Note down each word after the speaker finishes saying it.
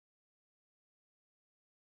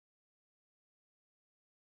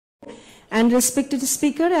and respected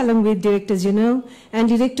speaker along with Director General and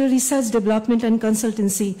Director Research Development and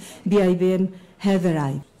Consultancy BIBM have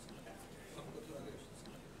arrived.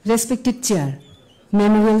 Respected Chair,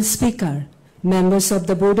 Memorial Speaker, members of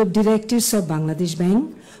the Board of Directors of Bangladesh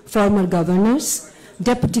Bank, former governors,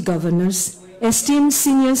 deputy governors, esteemed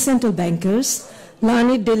senior central bankers,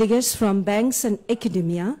 learned delegates from banks and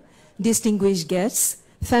academia, distinguished guests,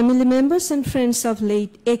 family members and friends of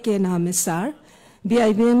late A.K.N. Ahmed Sir,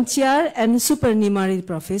 BIBM Chair and Supernumerary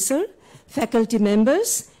Professor, faculty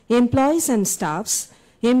members, employees and staffs,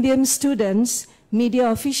 MBM students,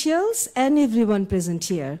 media officials, and everyone present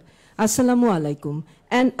here. Assalamu alaikum,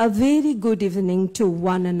 and a very good evening to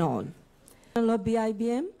one and all. Of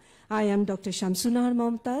BIBM, I am Dr. Shamsunahar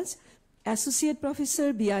Momtaz, Associate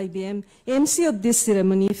Professor, BIBM, MC of this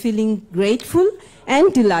ceremony, feeling grateful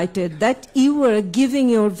and delighted that you were giving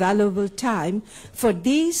your valuable time for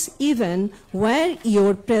this event where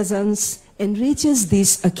your presence enriches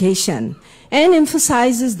this occasion and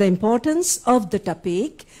emphasizes the importance of the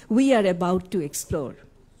topic we are about to explore.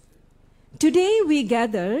 Today we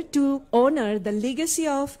gather to honor the legacy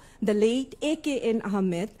of the late A.K.N.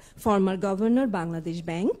 Ahmed, former Governor, Bangladesh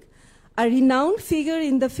Bank, a renowned figure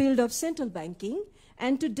in the field of central banking,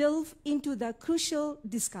 and to delve into the crucial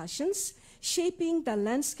discussions shaping the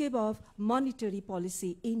landscape of monetary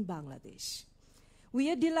policy in Bangladesh.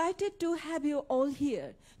 We are delighted to have you all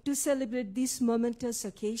here to celebrate this momentous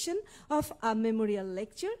occasion of a memorial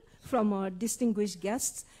lecture from our distinguished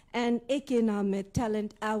guests and A.K.N. Ahmed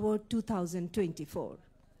Talent Award 2024.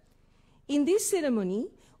 In this ceremony,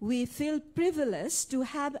 we feel privileged to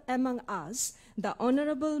have among us the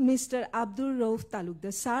Honorable Mr. Abdul Rauf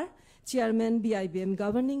Talukdar Sir, Chairman BIBM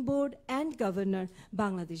Governing Board and Governor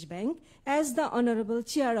Bangladesh Bank, as the Honorable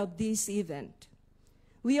Chair of this event.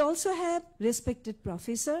 We also have respected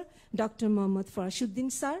Professor Dr. Mohammed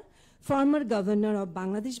Farashuddin Sir, former Governor of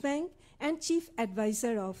Bangladesh Bank and Chief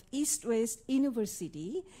Advisor of East-West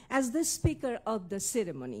University, as the speaker of the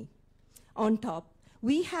ceremony. On top,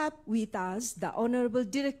 we have with us the Honorable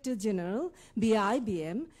Director General,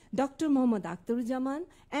 BIBM, Dr. Mohammad Akhtarujaman,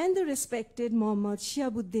 and the respected Mohammad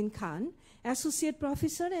Shihabuddin Khan, Associate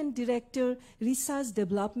Professor and Director, Research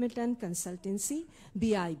Development and Consultancy,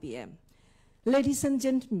 BIBM. Ladies and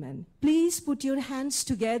gentlemen, please put your hands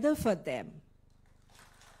together for them.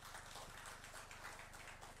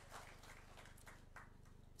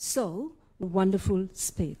 So, wonderful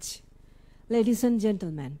speech. Ladies and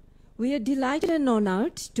gentlemen, we are delighted and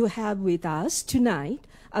honored to have with us tonight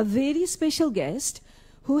a very special guest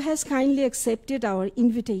who has kindly accepted our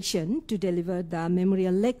invitation to deliver the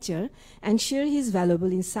memorial lecture and share his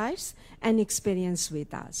valuable insights and experience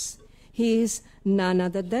with us. He is none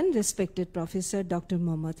other than respected Professor Dr.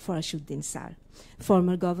 Mohammad Farashuddin Sir,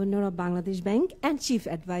 former Governor of Bangladesh Bank and Chief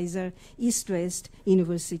Advisor, East-West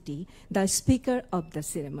University, the speaker of the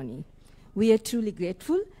ceremony. We are truly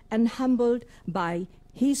grateful and humbled by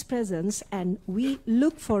his presence, and we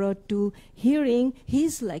look forward to hearing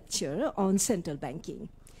his lecture on central banking.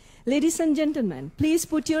 Ladies and gentlemen, please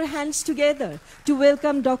put your hands together to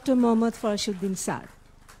welcome Dr. Mohammad Farashuddin Sir.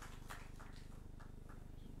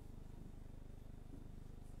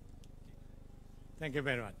 Thank you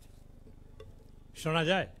very much. Shona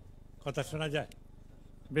jai? Kotha shona jai?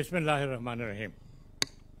 Bismillahir Rahmanir Rahim.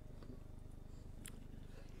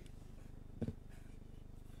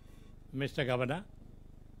 Mr. Governor,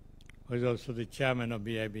 who is also the chairman of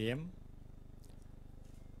BIBM,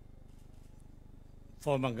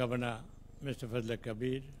 former Governor Mr. Fazl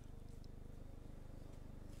Kabir,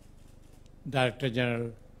 Director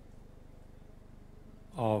General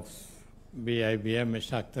of BIBM,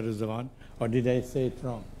 Mr. Akhtarujaman, or did I say it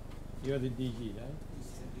wrong? You are the DG, right?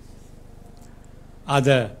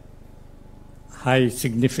 Other high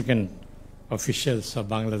significant officials of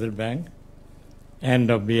Bangladesh Bank and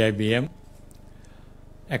of BIBM,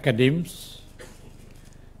 academics.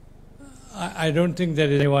 I don't think there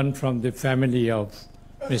is anyone from the family of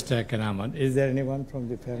Mr. A.K.N. Is there anyone from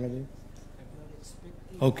the family?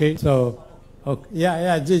 Okay, so, okay.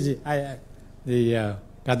 Yeah, Gigi. The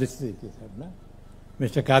Qadir Siddiqui,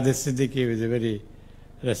 Mr. Qadir Siddiqui is a very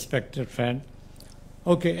respected friend.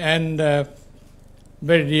 Okay, and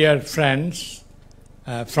very dear friends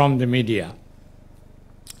from the media.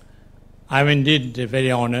 I'm indeed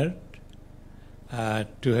very honored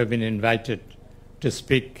to have been invited to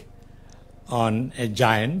speak on a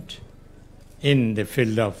giant in the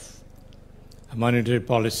field of monetary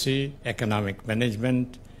policy, economic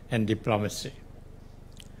management, and diplomacy.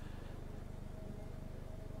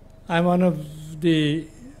 I'm one of the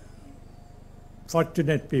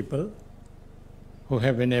fortunate people who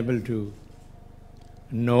have been able to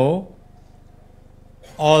know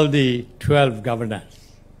all the 12 governors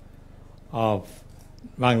of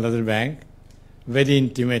Bangladesh Bank very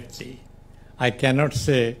intimately. I cannot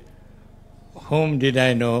say whom did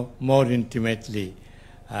I know more intimately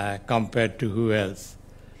compared to who else.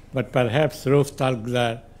 But perhaps Rauf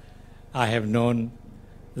Talglar I have known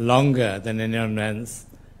longer than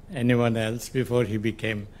anyone else before he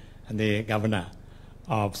became the governor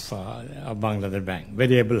of Bangladesh Bank.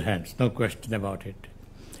 Very able hands, no question about it.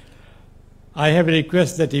 I have a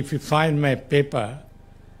request that if you find my paper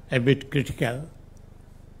a bit critical,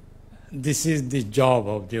 this is the job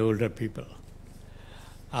of the older people.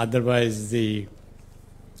 Otherwise, the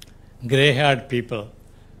gray-haired people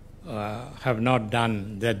have not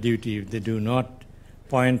done their duty if they do not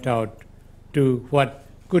point out to what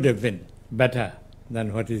could have been better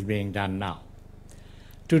than what is being done now.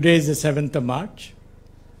 Today is the 7th of March,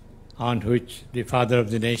 on which the father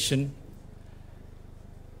of the nation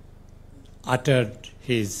uttered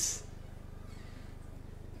his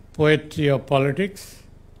poetry of politics,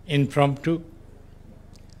 impromptu,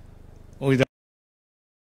 without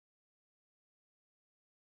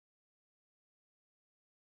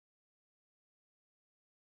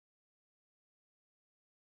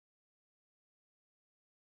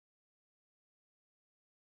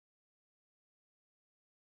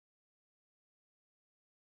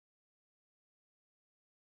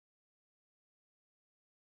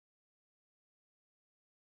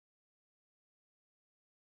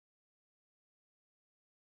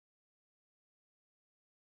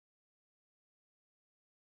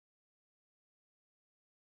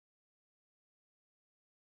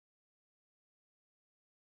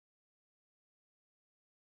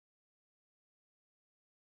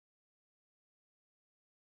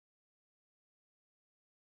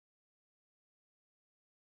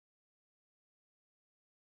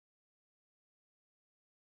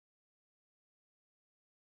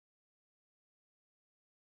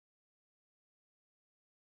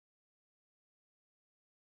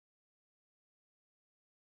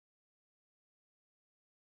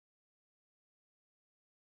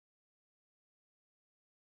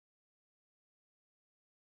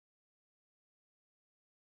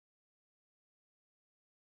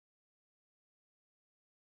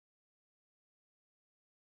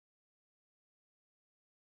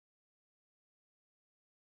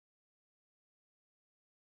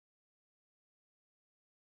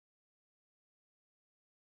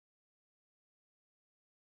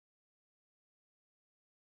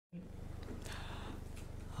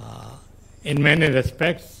in many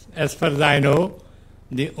respects, as far as I know,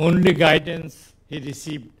 the only guidance he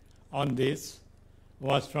received on this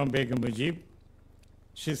was from Begum Mujib.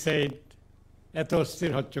 She said, "এত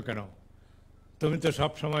অস্থির হচ্ছ কেন? তুমি তো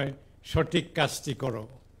সব সময় সঠিক কাজটি করো,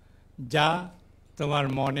 যা তোমার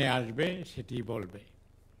মনে আসবে সেটি বলবে।"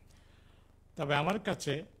 তবে আমার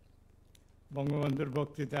কাছে বঙ্গবন্ধুর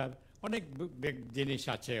বক্তৃতার অনেক জিনিস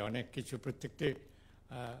আছে, অনেক কিছু, প্রত্যেকটি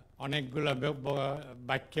অনেকগুলো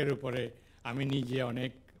বাক্যের উপরে আমি নিজে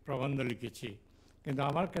অনেক প্রবন্ধ লিখেছি, কিন্তু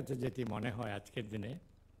আমার কাছে যেটি মনে হয় আজকের দিনে,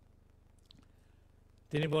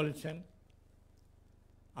 তিনি বলেছেন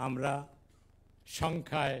আমরা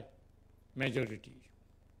সংখ্যায় মেজরিটি,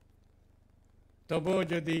 তবুও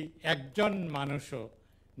যদি একজন মানুষও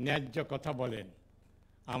ন্যায্য কথা বলেন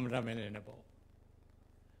আমরা মেনে নেব।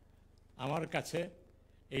 আমার কাছে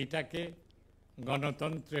এইটাকে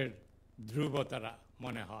গণতন্ত্রের ধ্রুবতারা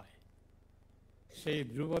মনে হয়। সেই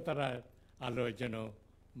ধ্রুবতারার আলোয় যেন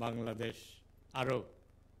বাংলাদেশ আরও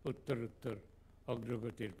উত্তরোত্তর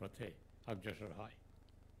অগ্রগতির পথে অগ্রসর হয়।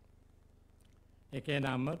 A.K.N.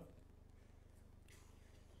 আহমদ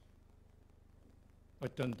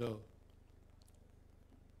অত্যন্ত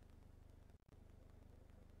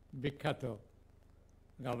বিখ্যাত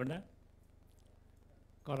গভর্নর।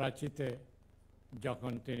 করাচিতে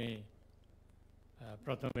যখন তিনি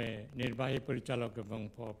প্রথমে নির্বাহী পরিচালক এবং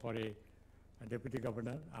পরে ডেপুটি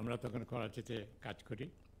গভর্নর, আমরা তখন করাচিতে কাজ করি,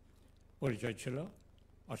 পরিচয় ছিল,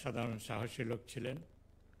 অসাধারণ সাহসী লোক ছিলেন,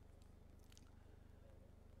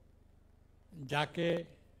 যাকে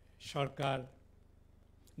সরকার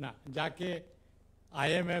যাকে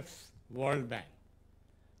IMF, ওয়ার্ল্ড ব্যাংক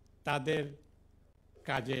তাদের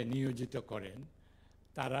কাজে নিয়োজিত করেন,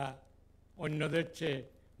 তারা অন্যদের চেয়ে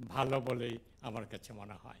ভালো বলেই আমার কাছে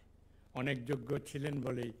মনে হয়। অনেক যোগ্য ছিলেন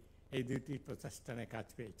বলেই এই দুটি প্রতিষ্ঠানে কাজ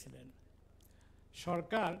পেয়েছিলেন।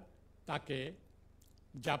 সরকার তাকে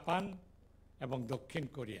জাপান এবং দক্ষিণ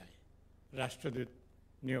কোরিয়ায় রাষ্ট্রদূত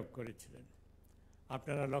নিয়োগ করেছিলেন।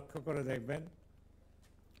 আপনারা লক্ষ্য করে দেখবেন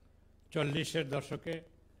 40-এর দশকে,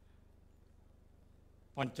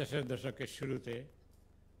 50-এর দশকের শুরুতে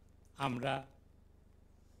আমরা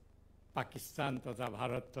পাকিস্তান তথা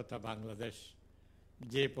ভারত তথা বাংলাদেশ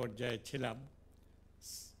যে পর্যায়ে ছিলাম,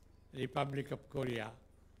 রিপাবলিক অফ কোরিয়া,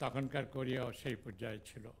 তখনকার কোরিয়াও সেই পর্যায়ে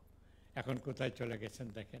ছিল। এখন কোথায় চলে গেছেন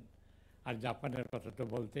দেখেন। আর জাপানের কথা তো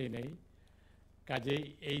বলতেই নেই। কাজেই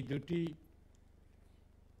এই দুটি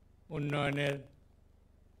উন্নয়নের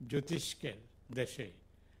জ্যোতিষ্কের দেশে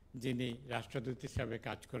যিনি রাষ্ট্রদূত হিসাবে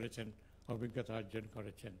কাজ করেছেন, অভিজ্ঞতা অর্জন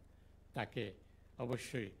করেছেন, তাকে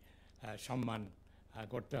অবশ্যই সম্মান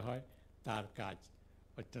করতে হয়। তার কাজ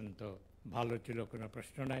অত্যন্ত ভালো ছিল, কোনো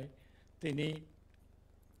প্রশ্ন নাই।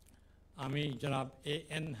 আমি জনাব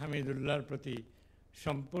A.N. হামিদুল্লাহর প্রতি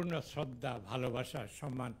সম্পূর্ণ শ্রদ্ধা, ভালোবাসা,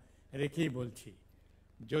 সম্মান রেখেই বলছি,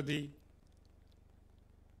 যদি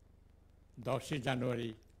 10ই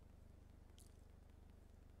জানুয়ারি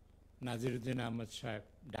নাজিরুদ্দিন আহমদ সাহেব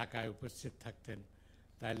ঢাকায় উপস্থিত থাকতেন,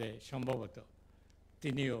 তাহলে সম্ভবত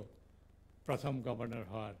তিনিও প্রথম গভর্নর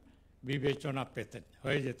হওয়ার বিবেচনা পেতেন,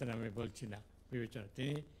 হয়ে যেতেন। আমি বলছি না বিবেচনা,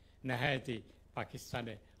 তিনি নেহায়েতই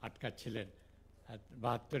পাকিস্তানে আটকা ছিলেন,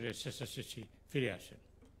 72-এর শেষাশেষি ফিরে আসেন।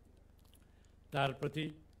 তার প্রতি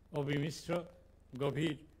অবিমিশ্র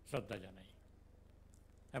গভীর শ্রদ্ধা জানাই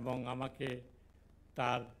এবং আমাকে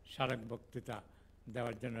তার স্মারক বক্তৃতা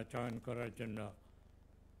দেওয়ার জন্য, চয়ন করার জন্য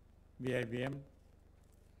বিআইবিএম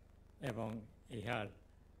এবং ইহার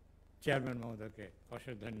চেয়ারম্যান মহোদয়কে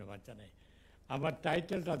অশেষ ধন্যবাদ জানাই। আমার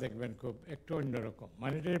টাইটেলটা দেখবেন খুব একটু অন্যরকম,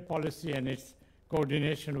 monetary policy and it's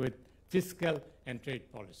coordination with fiscal and trade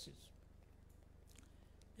policies.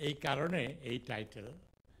 এই কারণে এই টাইটেল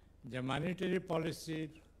যে মনিটারি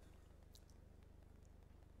পলিসির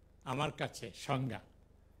আমার কাছে সংজ্ঞা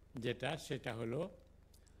যেটা, সেটা হলো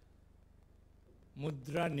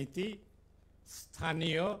মুদ্রানীতি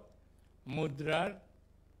স্থানীয় মুদ্রার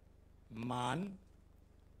মান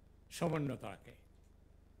সমুন্নত রাখে,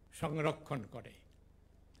 সংরক্ষণ করে।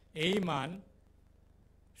 এই মান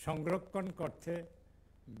সংরক্ষণ করতে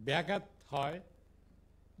ব্যাঘাত হয়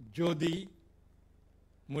যদি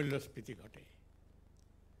মূল্যস্ফীতি ঘটে,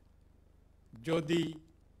 যদি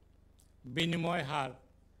বিনিময় হার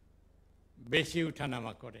বেশি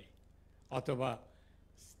উঠানামা করে, অথবা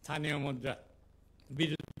স্থানীয় মুদ্রা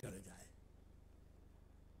বিরোধী চলে যায়,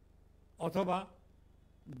 অথবা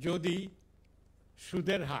যদি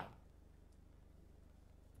সুদের হার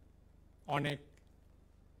অনেক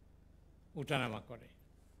উঠানামা করে।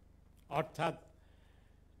 অর্থাৎ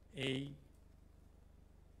এই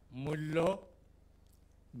মূল্য,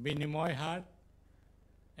 বিনিময় হার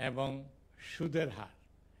এবং সুদের হার,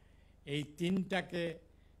 এই তিনটাকে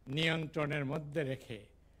নিয়ন্ত্রণের মধ্যে রেখে,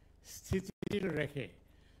 স্থিতিশীল রেখে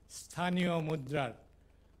স্থানীয় মুদ্রার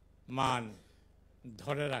মান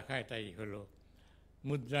ধরে রাখা, এটাই হলো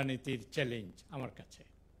মুদ্রানীতির চ্যালেঞ্জ আমার কাছে।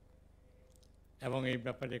 এবং এই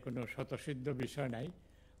ব্যাপারে কোনো স্বতঃসিদ্ধ বিষয় নাই,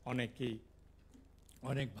 অনেকেই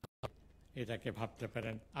অনেকভাবে এটাকে ভাবতে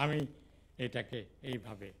পারেন, আমি এটাকে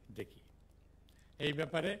এইভাবে দেখি। এই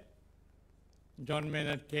ব্যাপারে জন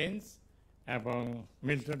মেনার্ড কেইনস এবং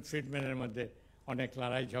মিল্টন ফ্রিডম্যানের মধ্যে অনেক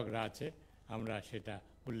লড়াই ঝগড়া আছে, আমরা সেটা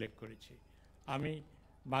উল্লেখ করেছি। আমি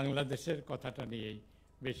বাংলাদেশের কথাটা নিয়েই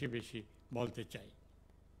বেশি বেশি বলতে চাই।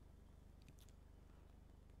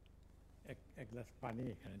 এক গ্লাস পানি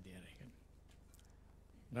এখানে দিয়ে রাখেন,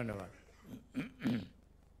 ধন্যবাদ।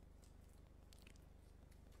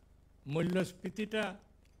 মূল্যস্ফীতিটা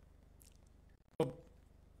খুব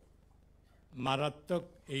মারাত্মক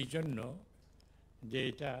এই জন্য যে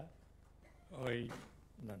এটা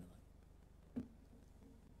ধন্যবাদ,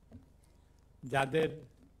 যাদের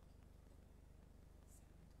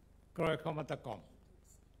ক্রয় ক্ষমতা কম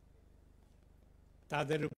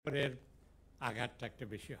তাদের উপরের আঘাতটা একটু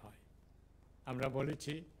বেশি হয়। আমরা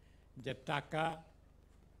বলেছি যে টাকা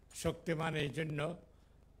শক্তিমান এই জন্য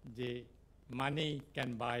যে money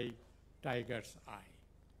can buy Tigers I.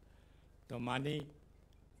 তো মানি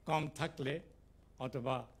কম থাকলে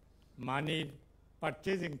অথবা মানির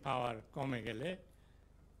পারচেজিং পাওয়ার কমে গেলে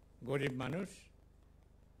গরিব মানুষ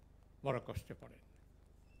বড় কষ্টে পড়েন।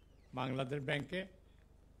 বাংলাদেশ ব্যাংকে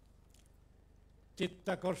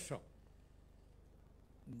চিত্তাকর্ষক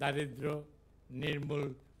দারিদ্র নির্মূল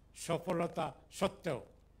সফলতা সত্ত্বেও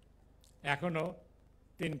এখনও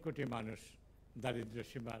 3 কোটি মানুষ দারিদ্র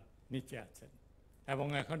সীমার নিচে আছেন এবং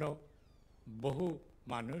এখনও বহু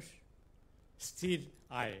মানুষ স্থির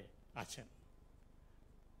আয়ে আছেন।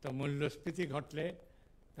 তো মূল্যস্ফীতি ঘটলে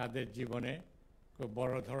তাদের জীবনে খুব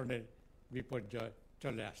বড় ধরনের বিপর্যয়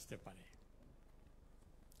চলে আসতে পারে।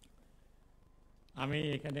 আমি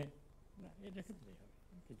এখানে রেখে দিলেই হবে,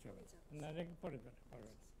 কিছু হবে না, রেখে পরে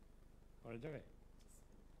যাবে।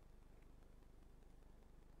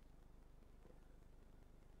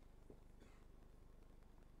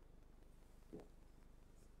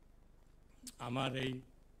 আমার এই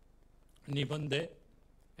নিবন্ধে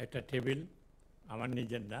একটা টেবিল আমার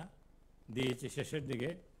নিজের না দিয়েছি শেষের দিকে,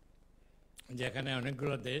 যেখানে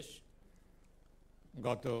অনেকগুলো দেশ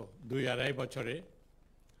গত 2-2.5 বছরে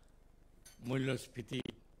মূল্যস্ফীতি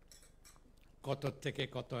কত থেকে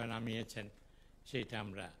কত নামিয়েছেন সেইটা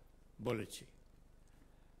আমরা বলেছি।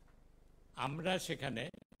 আমরা সেখানে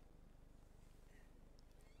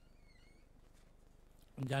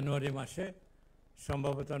জানুয়ারি মাসে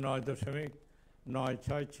সম্ভবত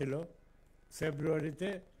 9.96 ছিল, ফেব্রুয়ারিতে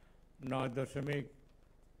 9.8,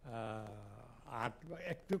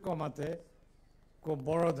 একটু কমাতে খুব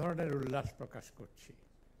বড় ধরনের উল্লাস প্রকাশ করছি।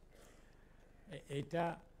 এইটা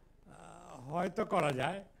হয়তো করা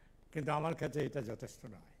যায়, কিন্তু আমার কাছে এটা যথেষ্ট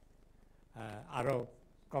নয়, আরও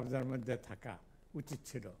কবজার মধ্যে থাকা উচিত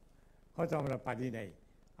ছিল। হয়তো আমরা পারি নাই,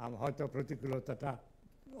 হয়তো প্রতিকূলতাটা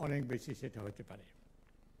অনেক বেশি, সেটা হতে পারে।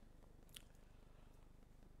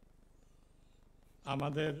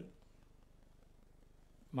 আমাদের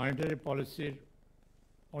মনিটারি পলিসির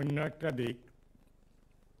অন্য একটা দিক,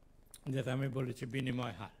 যেটা আমি বলেছি,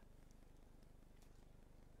 বিনিময় হার।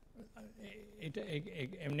 এটা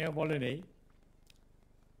এমনিও বলে নেই,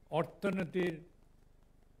 অর্থনীতির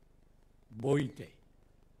বইতে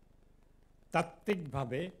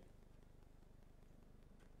তাত্ত্বিকভাবে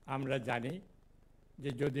আমরা জানি যে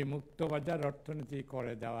যদি মুক্তবাজার অর্থনীতি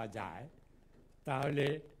করে দেওয়া যায়, তাহলে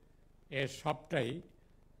এর সবটাই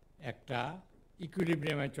একটা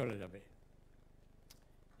ইকুইলিব্রিয়ামে চলে যাবে।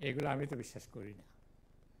 এগুলো আমি তো বিশ্বাস করি না,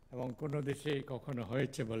 এবং কোনো দেশে কখনো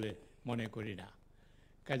হয়েছে বলে মনে করি না।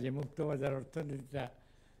 কাজে মুক্তবাজার অর্থনীতিটা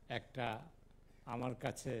একটা আমার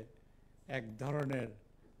কাছে এক ধরনের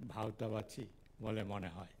ভাওতাবাজি বলে মনে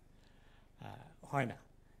হয়, হয় না।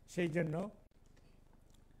 সেই জন্য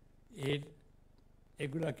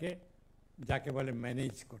এগুলোকে যাকে বলে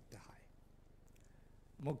ম্যানেজ করতে হয়।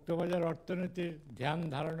 মুক্তবাজার অর্থনীতির ধ্যান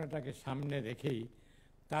ধারণাটাকে সামনে রেখেই,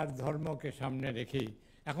 তার ধর্মকে সামনে রেখেই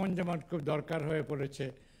এখন যেমন খুব দরকার হয়ে পড়েছে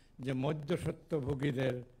যে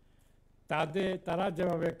মধ্যস্বত্বভোগীদের তারা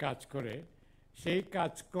যেভাবে কাজ করে সেই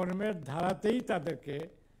কাজকর্মের ধারাতেই তাদেরকে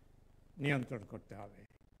নিয়ন্ত্রণ করতে হবে।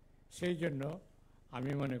 সেই জন্য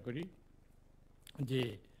আমি মনে করি যে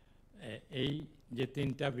এই যে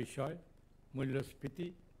তিনটা বিষয়, মূল্যস্ফীতি,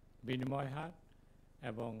 বিনিময় হার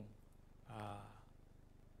এবং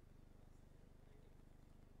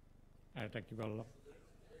এটা কি বললাম,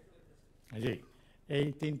 জি, এই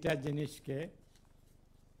তিনটা জিনিসকে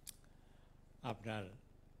আপনার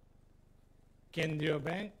কেন্দ্রীয়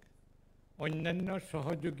ব্যাংক অন্যান্য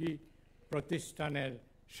সহযোগী প্রতিষ্ঠানের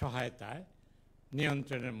সহায়তায়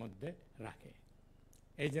নিয়ন্ত্রণের মধ্যে রাখে।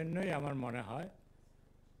 এই জন্যই আমার মনে হয়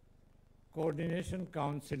কোঅর্ডিনেশন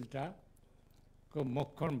কাউন্সিলটা খুব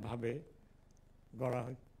মোক্ষমভাবে গড়া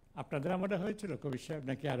হয়। আপনাদের আমাদের হয়েছিল কবির সাহেব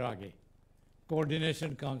নাকি আরও আগে?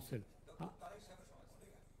 কোঅর্ডিনেশন কাউন্সিল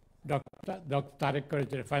ডক্টর তারেক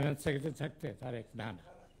করেছিল, ফাইন্যান্স সেক্রেটারি থাকতে। তারেক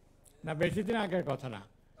না বেশি দিন আগের কথা না,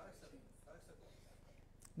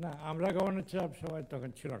 আমরা গভর্নর ছিলাম সবাই,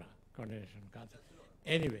 তখন ছিল না কোঅর্ডিনেশন কাউন্সিল।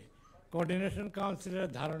 এনিওয়ে, কোঅর্ডিনেশন কাউন্সিলের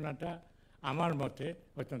ধারণাটা আমার মতে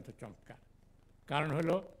অত্যন্ত চমৎকার। কারণ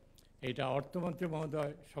হলো এটা অর্থমন্ত্রী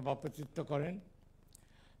মহোদয় সভাপতিত্ব করেন,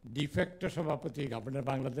 ডিফেক্টো সভাপতি গভর্নর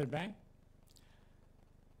বাংলাদেশ ব্যাংক,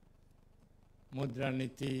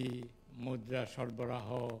 মুদ্রানীতি, মুদ্রা সরবরাহ,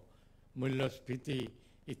 মূল্যস্ফীতি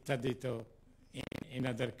ইত্যাদি তো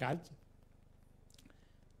এনাদের কাজ।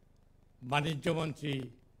 বাণিজ্যমন্ত্রী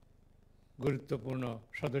গুরুত্বপূর্ণ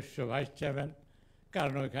সদস্য, ভাইস চেয়ারম্যান,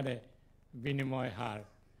 কারণ ওইখানে বিনিময় হার,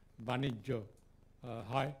 বাণিজ্য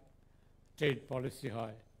হয়, ট্রেড পলিসি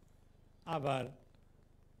হয়। আবার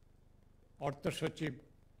অর্থ সচিব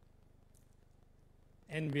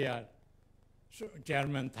এনবিআর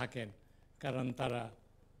চেয়ারম্যান থাকেন, কারণ তারা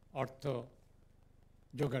অর্থ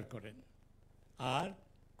জোগাড় করেন। আর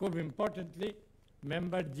খুব importantly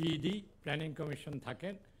member GED planning commission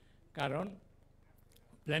থাকেন, কারণ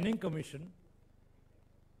প্ল্যানিং কমিশন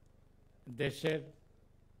দেশের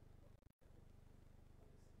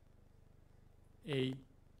এই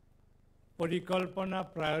পরিকল্পনা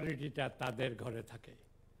প্রায়োরিটিটা তাদের ঘরে থাকে।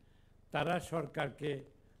 তারা সরকারকে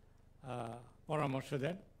পরামর্শ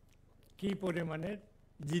দেন কী পরিমাণের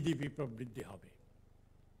জিডিপি প্রবৃদ্ধি হবে,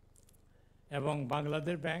 এবং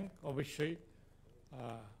বাংলাদেশ ব্যাংক অবশ্যই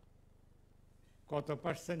কত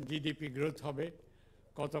পার্সেন্ট জিডিপি গ্রোথ হবে,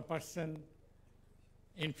 কত পার্সেন্ট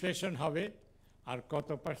ইনফ্লেশন হবে, আর কত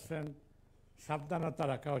পার্সেন্ট সাবধানতা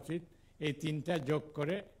রাখা উচিত, এই তিনটা যোগ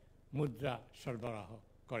করে মুদ্রা সরবরাহ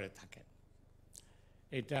করে থাকেন।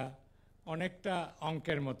 এটা অনেকটা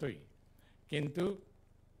অঙ্কের মতোই, কিন্তু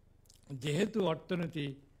যেহেতু অর্থনীতি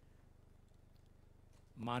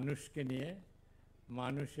মানুষকে নিয়ে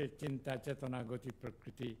মানুষের চিন্তা চেতনা গতি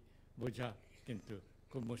প্রকৃতি বোঝা কিন্তু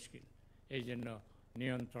খুব মুশকিল, এই জন্য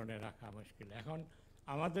নিয়ন্ত্রণে রাখা মুশকিল। এখন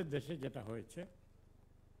আমাদের দেশে যেটা হয়েছে,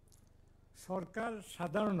 সরকার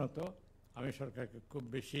সাধারণত, আমি সরকারকে খুব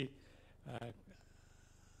বেশি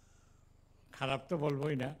খারাপ তো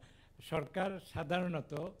বলবোই না, সরকার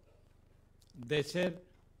সাধারণত দেশের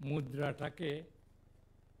মুদ্রাটাকে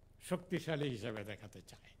শক্তিশালী হিসাবে দেখাতে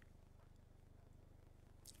চায়।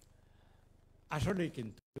 আসলেই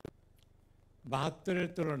কিন্তু ৭২-এর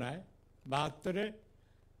তুলনায় ৭২-এ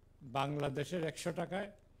বাংলাদেশের ১০০ টাকায়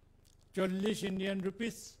 ৪০ ইন্ডিয়ান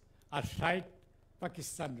রুপিস আর ৬০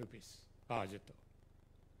 পাকিস্তান রুপিস পাওয়া যেত।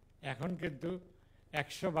 এখন কিন্তু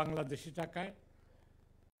 ১০০ বাংলাদেশি টাকায়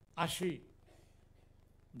 ৮০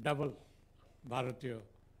 ডাবল ভারতীয়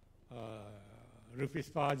রুপিস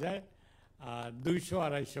পাওয়া যায়, আর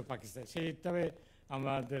 ২০০-২৫০ পাকিস্তান। সেই হিসাবে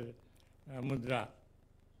আমাদের মুদ্রা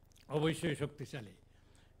অবশ্যই শক্তিশালী,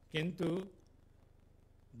 কিন্তু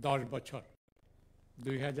 ১০ বছর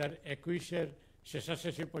 ২০২১-এর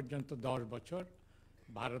শেষাশেষি পর্যন্ত ১০ বছর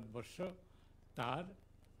ভারতবর্ষ তার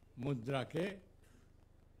মুদ্রাকে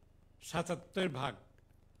 ৭৭ ভাগ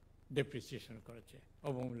ডেপ্রিসিয়েশন করেছে,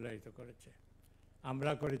 অবমূল্যায়িত করেছে।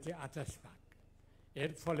 আমরা করেছি ২৮ ভাগ।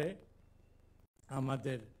 এর ফলে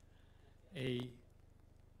আমাদের এই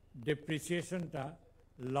ডেপ্রিসিয়েশনটা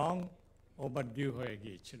লং ওভারডিউ হয়ে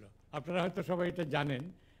গিয়েছিল। আপনারা হয়তো সবাই এটা জানেন,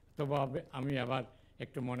 তবে আমি আবার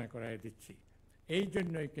একটু মনে করাই দিচ্ছি। এই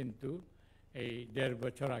জন্যই কিন্তু এই ১.৫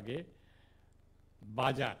 বছর আগে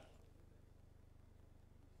বাজার,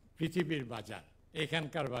 পৃথিবীর বাজার,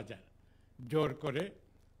 এখানকার বাজার জোর করে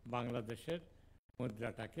বাংলাদেশের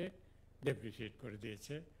মুদ্রাটাকে ডেপ্রিসিয়েট করে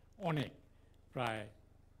দিয়েছে অনেক, প্রায়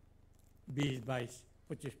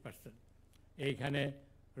 ২০-২২-২৫%। এইখানে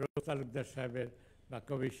রোজ তালুকদার সাহেবের বা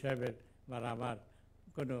কবির সাহেবের বা আমার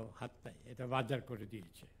কোনো হাত নাই, এটা বাজার করে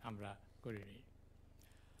দিয়েছে, আমরা করিনি।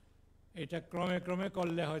 এটা ক্রমে ক্রমে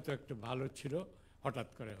করলে হয়তো একটু ভালো ছিল, হঠাৎ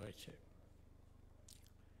করে হয়েছে।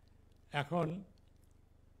 এখন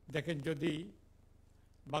দেখেন, যদি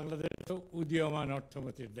বাংলাদেশ তো উদীয়মান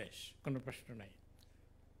অর্থনীতির দেশ, কোনো প্রশ্ন নাই,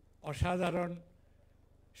 অসাধারণ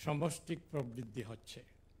সমষ্টিক প্রবৃদ্ধি হচ্ছে।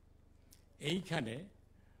 এইখানে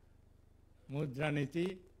মুদ্রানীতি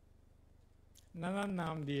নানান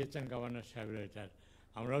নাম দিয়েছেন গভর্নর সাহেবের, এটার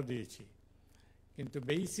আমরাও দিয়েছি, কিন্তু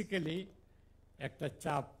বেসিক্যালি একটা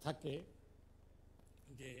চাপ থাকে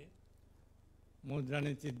যে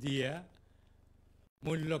মুদ্রানীতি দিয়ে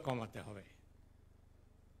মূল্য কমাতে হবে।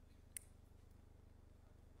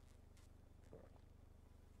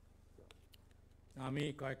 আমি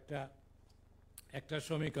একটা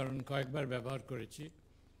সমীকরণ কয়েকবার ব্যবহার করেছি।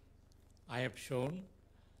 I have shown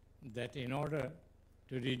that in order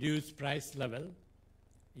to reduce price level,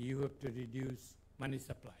 you have to reduce money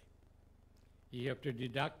supply. You have to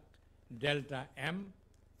deduct delta M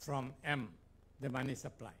from M, the money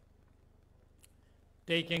supply,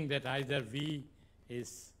 taking that either V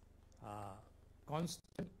is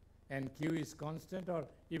constant and Q is constant, or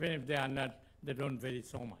even if they are not, they don't vary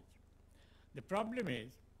so much. The problem is,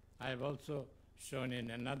 I have also shown in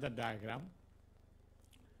another diagram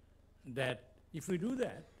that if we do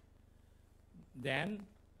that, then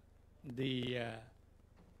the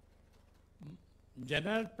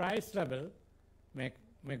general price level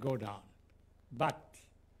may go down, but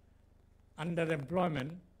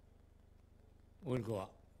underemployment will go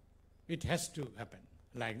up. It has to happen,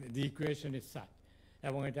 like the equation is such,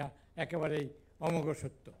 এবং এটা একেবারেই অমোঘ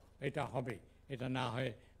সত্য, এটা হবে, এটা না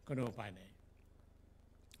হয়ে কোনো উপায় নেই।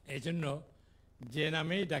 এই জন্য যে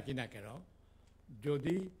নামেই ডাকি না কেন,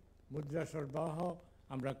 যদি মুদ্রা সরবরাহ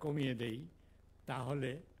আমরা কমিয়ে দেই,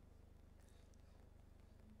 তাহলে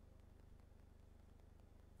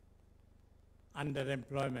আন্ডার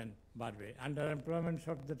এমপ্লয়মেন্ট বাড়বে। আন্ডার এমপ্লয়মেন্ট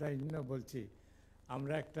শব্দটা এই জন্য বলছি,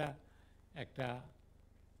 আমরা একটা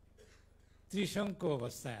ত্রিসংখ্য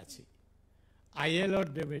অবস্থায় আছি। আইএলওর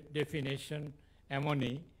ডেফিনেশন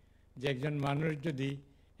এমনই যে একজন মানুষ যদি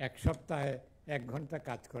 ১ সপ্তাহে ১ ঘন্টা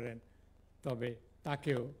কাজ করেন, তবে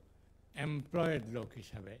তাকেও এমপ্লয়েড লোক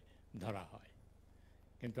হিসাবে ধরা হয়,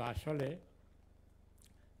 কিন্তু আসলে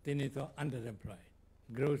তিনি তো under employed,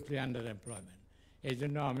 grossly under employment. এই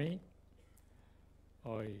জন্য আমি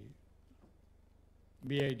ওই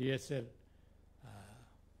বিআইডিএসের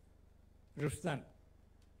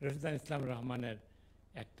রুশদান ইসলাম রহমানের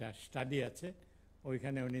একটা স্টাডি আছে,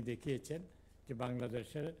 ওইখানে উনি দেখিয়েছেন যে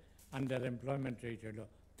বাংলাদেশের আন্ডার এমপ্লয়মেন্ট রেট হলো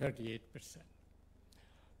 38%।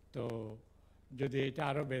 তো যদি এটা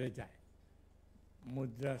আরও বেড়ে যায়,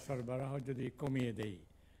 মুদ্রা সরবরাহ যদি কমিয়ে দেই,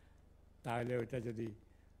 তাহলে ওইটা যদি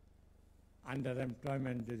আন্ডার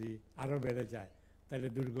এমপ্লয়মেন্ট যদি আরও বেড়ে যায়, তাহলে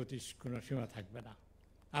দুর্গতির কোনো সীমা থাকবে না।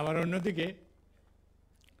 আবার অন্যদিকে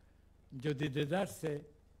যদি ডেজার্টসে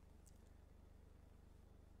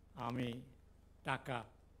আমি টাকা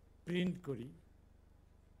প্রিন্ট করি,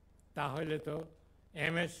 তাহলে তো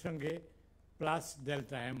এম এর সঙ্গে প্লাস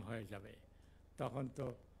ডেল্টা এম হয়ে যাবে, তখন তো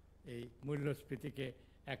এই মূল্যস্ফীতিকে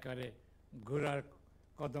একেবারে ঘোড়ার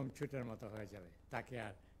কদম ছুটের মতো হয়ে যাবে, তাকে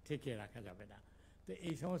আর ঠেকিয়ে রাখা যাবে না। তো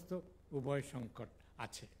এই সমস্ত উভয় সংকট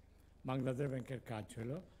আছে। বাংলাদেশ ব্যাংকের কাজ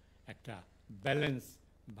হলো একটা ব্যালেন্স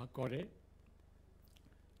করে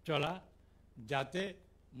চলা, যাতে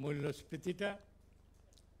মূল্যস্ফীতিটা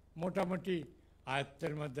মোটামুটি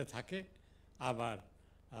আয়ত্তের মধ্যে থাকে, আবার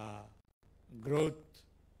গ্রোথ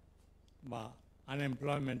বা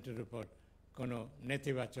আনএমপ্লয়মেন্টের উপর কোনো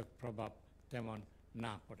নেতিবাচক প্রভাব তেমন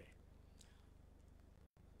না পড়ে।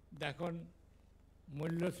 দেখুন,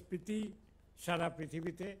 মূল্যস্ফীতি সারা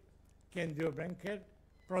পৃথিবীতে কেন্দ্রীয় ব্যাংকের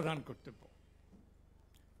প্রধান কর্তব্য।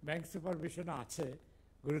 ব্যাংক সুপারভিশন আছে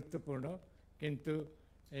গুরুত্বপূর্ণ, কিন্তু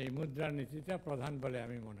এই মুদ্রানীতিটা প্রধান বলে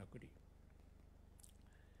আমি মনে করি।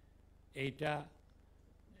 এইটা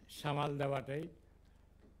সামাল দেওয়াটাই,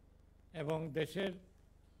 এবং দেশের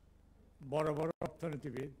বড় বড়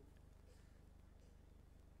অর্থনীতিবিদ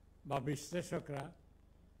বা বিশ্লেষকরা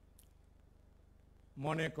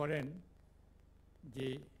মনে করেন যে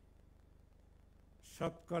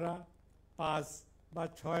শতকরা 5 বা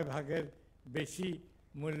 6 ভাগের বেশি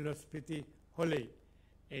মূল্যস্ফীতি হলেই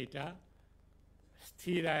এইটা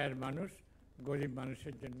স্থির আয়ের মানুষ, গরিব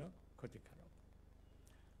মানুষের জন্য ক্ষতিকারক।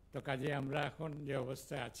 তো কাজে আমরা এখন যে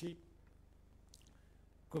অবস্থায় আছি,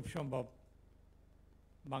 খুব সম্ভব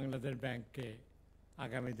বাংলাদেশ ব্যাংককে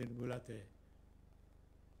আগামী দিনগুলোতে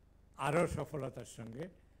আরও সফলতার সঙ্গে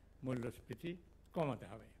মূল্যস্ফীতি কমাতে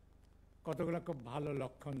হবে। কতগুলো খুব ভালো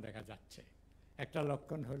লক্ষণ দেখা যাচ্ছে। একটা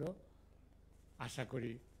লক্ষণ হলো, আশা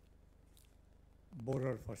করি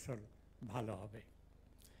বোরোর ফসল ভালো হবে।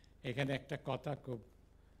 এখানে একটা কথা খুব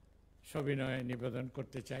সবিনয়ে নিবেদন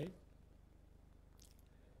করতে চাই।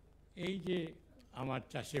 এই যে আমার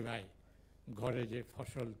চাষি ভাই ঘরে যে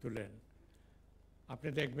ফসল তুলেন, আপনি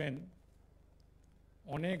দেখবেন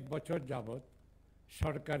অনেক বছর যাবৎ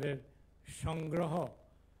সরকারের সংগ্রহ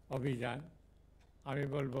অভিযান, আমি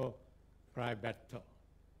বলবো প্রায় ব্যর্থ।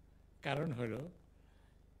 কারণ হলো,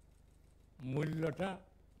 মূল্যটা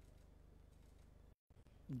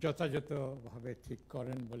যথাযথভাবে ঠিক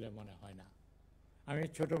করেন বলে মনে হয় না। আমি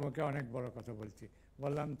ছোট মুখে অনেক বড় কথা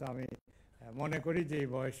বললাম, তো আমি মনে করি যে এই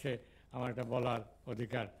বয়সে আমার একটা বলার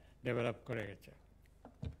অধিকার ডেভেলপ করে গেছে।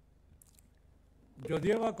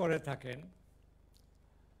 যদিও বা করে থাকেন,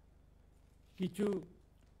 কিছু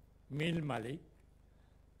মিল মালিক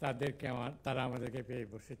তারা আমাদেরকে পেয়ে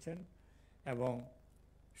বসেছেন, এবং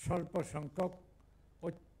স্বল্প সংখ্যক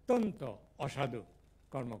অত্যন্ত অসাধু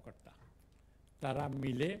কর্মকর্তা, তারা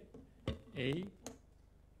মিলে এই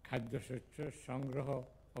খাদ্যশস্য সংগ্রহ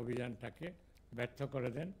অভিযানটাকে ব্যর্থ করে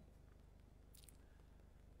দেন।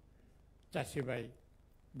 চাষি ভাই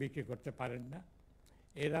বিক্রি করতে পারেন না,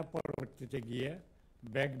 এরা পরবর্তীতে গিয়ে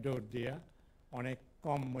ব্যাকডোর দিয়ে অনেক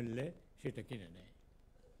কম মূল্যে সেটা কিনে নেয়,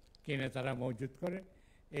 কিনে তারা মজুত করে।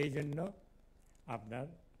 এই জন্য আপনার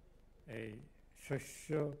এই শস্য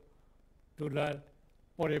তোলার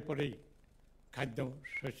পরেই খাদ্য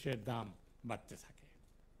শস্যের দাম বাড়তে থাকে।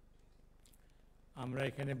 আমরা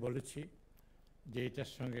এখানে বলেছি যে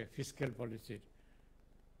এটার সঙ্গে ফিসক্যাল পলিসির,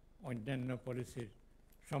 অন্যান্য পলিসির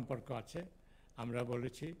সম্পর্ক আছে। আমরা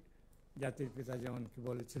বলেছি, জাতির পিতা যেমন কি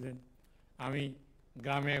বলেছিলেন, আমি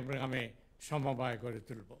গ্রামে গ্রামে সমবায় গড়ে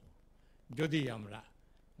তুলব। যদি আমরা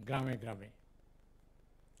গ্রামে গ্রামে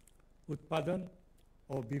উৎপাদন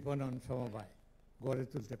ও বিপণন সমবায় গড়ে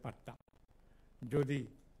তুলতে পারতাম, যদি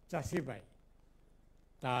চাষি ভাই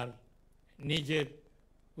তার নিজের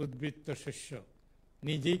উদ্বৃত্ত শস্য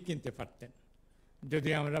নিজেই কিনতে পারতেন, যদি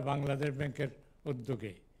আমরা বাংলাদেশ ব্যাংকের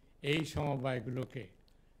উদ্যোগে এই সমবায়গুলোকে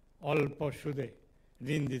অল্প সুদে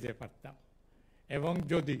ঋণ দিতে পারতাম, এবং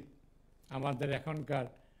যদি আমাদের এখনকার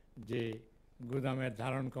যে গুদামের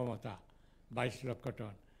ধারণ ক্ষমতা 22 লক্ষ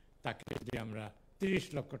টন, তাকে যদি আমরা 30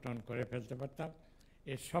 লক্ষ টন করে ফেলতে পারতাম,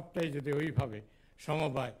 এর সবটাই যদি ওইভাবে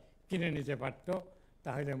সমবায় কিনে নিতে পারত,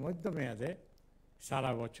 তাহলে মধ্যমেয়াদে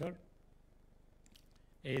সারা বছর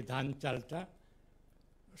এই ধান চালটা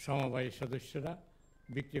সমবায়ী সদস্যরা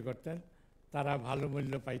বিক্রি করতেন, তারা ভালো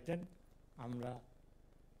মূল্য পাইতেন, আমরা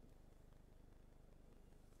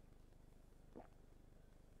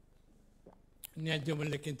ন্যায্য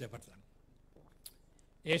মূল্যে কিনতে পারতাম।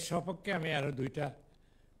 এর সপক্ষে আমি আরও 2টা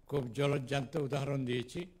খুব জলজ্জান্ত উদাহরণ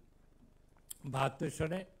দিয়েছি। 72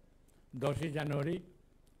 সনে 10ই জানুয়ারি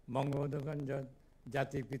বঙ্গবন্ধু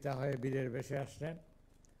জাতির পিতা হয়ে বীরের বেশে আসলেন।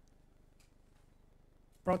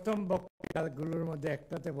 প্রথম বক্তৃতাগুলোর মধ্যে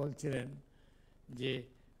একটাতে বলছিলেন যে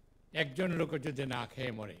একজন লোক যদি না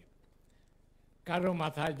খেয়ে মরে, কারো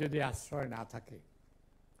মাথায় যদি আশ্রয় না থাকে,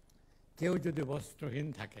 কেউ যদি বস্ত্রহীন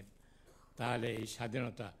থাকেন, তাহলে এই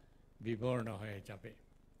স্বাধীনতা বিবর্ণ হয়ে যাবে।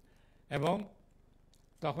 এবং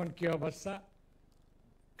তখন কী অবস্থা?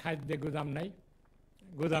 খাদ্যে গুদাম নাই,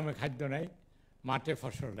 গুদামে খাদ্য নাই, মাঠে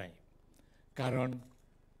ফসল নাই, কারণ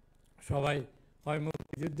সবাই হয়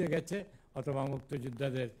মুক্তিযুদ্ধে গেছে অথবা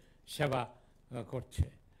মুক্তিযোদ্ধাদের সেবা করছে।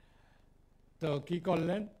 তো কি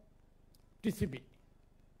করলেন? টিসিবি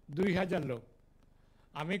 2000 লোক।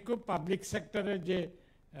 আমি খুব পাবলিক সেক্টরের যে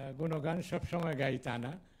গুণগান সবসময় গাই তা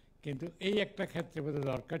না, কিন্তু এই একটা ক্ষেত্রে বোধহয়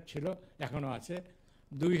দরকার ছিল, এখনও আছে।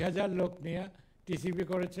 2000 লোক নিয়ে টিসিবি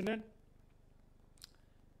করেছিলেন,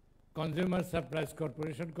 কনজিউমার সাপ্লাইজ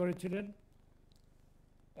কর্পোরেশন করেছিলেন,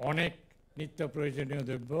 অনেক নিত্য প্রয়োজনীয়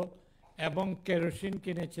দ্রব্য এবং কেরোসিন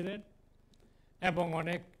কিনেছিলেন, এবং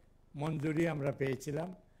অনেক মঞ্জুরি আমরা পেয়েছিলাম।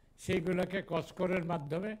 সেইগুলোকে কসকরের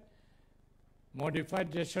মাধ্যমে মডিফাইড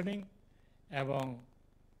রেশনিং এবং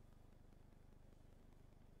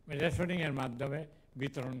রেশনিংয়ের মাধ্যমে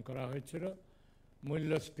বিতরণ করা হয়েছিল।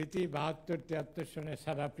 মূল্যস্ফীতি 72-73 সনে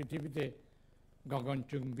সারা পৃথিবীতে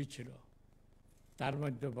গগনচুম্বী ছিল। তার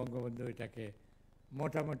মধ্যে বঙ্গবন্ধু এটাকে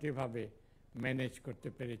মোটামুটিভাবে ম্যানেজ করতে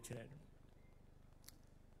পেরেছিলেন।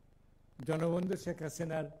 জনবন্ধু শেখ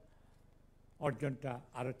হাসিনার অর্জনটা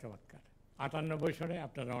আরও চমৎকার। 98 সনে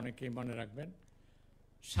আপনারা অনেকেই মনে রাখবেন,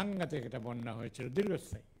 সাংঘাতিক একটা বন্যা হয়েছিল,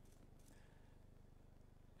 দীর্ঘস্থায়ী,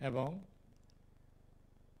 এবং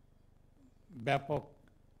ব্যাপক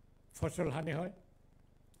ফসলহানি হয়।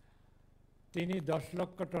 তিনি 10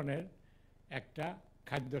 লক্ষ টনের একটা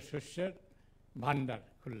খাদ্যশস্যের ভাণ্ডার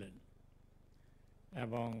খুললেন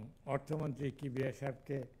এবং অর্থমন্ত্রী কিবিয়া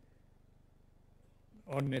সাহেবকে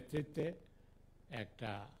ওর নেতৃত্বে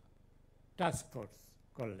একটা টাস্ক ফোর্স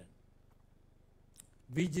করলেন।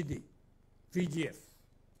 ভিজিডি, পিজিএফ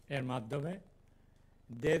এর মাধ্যমে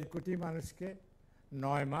 1.5 কোটি মানুষকে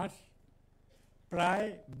 9 মাস প্রায়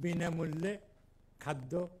বিনামূল্যে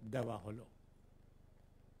খাদ্য দেওয়া হলো।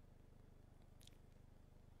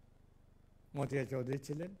 মতিয়া চৌধুরী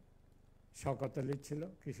ছিলেন, শওকত আলী ছিল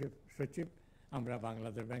কৃষি সচিব, আমরা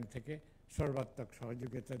বাংলাদেশ ব্যাংক থেকে সর্বাত্মক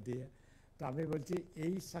সহযোগিতা দিয়ে। তো আমি বলছি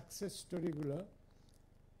এই সাকসেস স্টোরিগুলো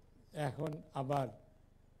এখন আবার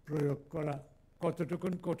প্রয়োগ করা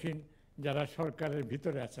কতটুকুন কঠিন যারা সরকারের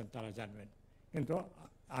ভিতরে আছেন তারা জানবেন, কিন্তু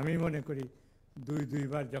আমি মনে করি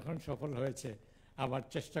দুইবার যখন সফল হয়েছে আবার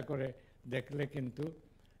চেষ্টা করে দেখলে কিন্তু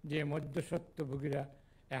যে মধ্যস্বত্বভোগীরা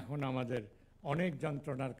এখন আমাদের অনেক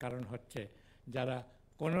যন্ত্রণার কারণ হচ্ছে, যারা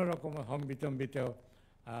কোনো রকম হম্বিতম্বিতেও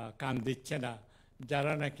কান দিচ্ছে না,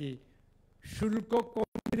 যারা নাকি শুল্ক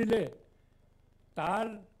কমিয়ে দিলে তার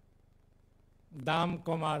দাম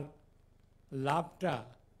কমার লাভটা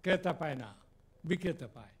ক্রেতা পায় না, বিক্রেতা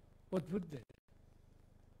পায়। অদ্ভুতদের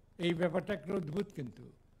এই ব্যাপারটা একটু অদ্ভুত, কিন্তু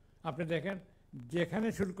আপনি দেখেন যেখানে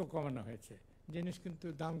শুল্ক কমানো হয়েছে জিনিস কিন্তু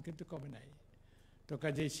দাম কিন্তু কমে নাই। তো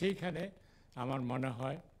কাজেই সেইখানে আমার মনে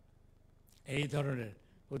হয় এই ধরনের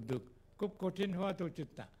উদ্যোগ খুব কঠিন হওয়া তো উচিত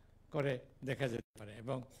না, করে দেখা যেতে পারে।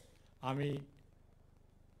 এবং আমি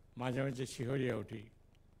মাঝে মাঝে শিহরিয়ে উঠি,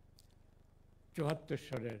 74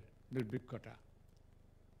 সনের দুর্ভিক্ষটা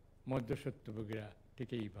মধ্যস্বত্বভোগীরা ঠিক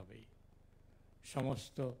এইভাবেই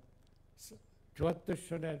সমস্ত 74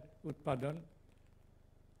 সনের উৎপাদন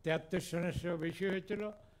 73 সনের চেয়েও বেশি হয়েছিল,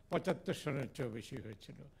 75 সনের চেয়েও বেশি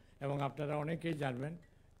হয়েছিল। এবং আপনারা অনেকেই জানবেন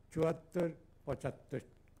 74-75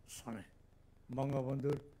 সনে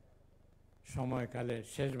বঙ্গবন্ধুর সময়কালে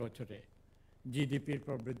শেষ বছরে জিডিপির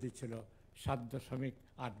প্রবৃদ্ধি ছিল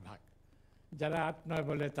 7.8%। যারা 8-9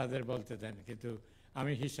 বলে তাদের বলতে দেন, কিন্তু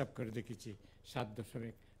আমি হিসাব করে দেখেছি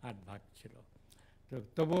 7.8% ছিল। তো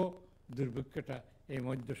তবুও দুর্ভিক্ষটা এই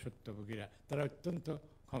মধ্যস্বত্বভোগীরা তারা অত্যন্ত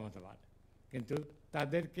ক্ষমতাবান, কিন্তু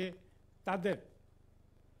তাদেরকে তাদের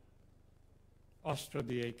অস্ত্র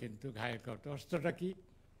দিয়েই কিন্তু ঘায়েল করতে। অস্ত্রটা কি?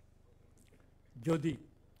 যদি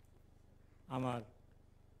আমার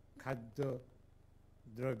খাদ্য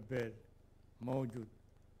দ্রব্যের মজুদ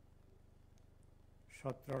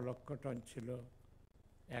 17 লক্ষ টন ছিল,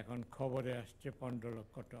 এখন খবরে আসছে 15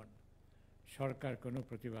 লক্ষ টন, সরকার কোনো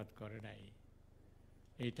প্রতিবাদ করে নাই।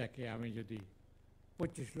 এইটাকে আমি যদি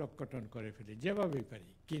 25 লক্ষ টন করে ফেলি, যেভাবেই পারি,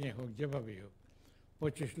 কিনে হোক যেভাবেই হোক,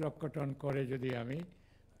 25 লক্ষ টন করে যদি আমি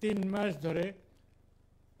 3 মাস ধরে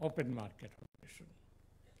ওপেন মার্কেট অপারেশন,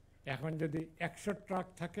 এখন যদি 100 ট্রাক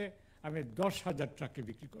থাকে আমি 10,000 ট্রাকে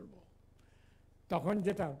বিক্রি করব। তখন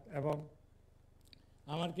যেটা, এবং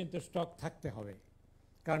আমার কিন্তু স্টক থাকতে হবে,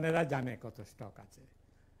 কারণ এরা জানে কত স্টক আছে।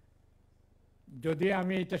 যদি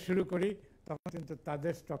আমি এটা শুরু করি তখন কিন্তু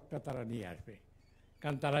তাদের স্টকটা তারা নিয়ে আসবে,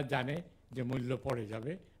 কারণ তারা জানে যে মূল্য পড়ে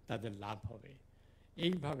যাবে, তাদের লাভ হবে।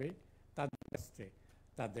 এইভাবে তাদের কাছে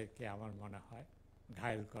তাদেরকে আমার মনে হয়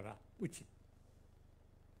ঘায়েল করা উচিত।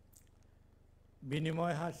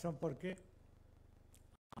 বিনিময় হার সম্পর্কে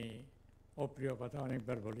আমি অপ্রিয় কথা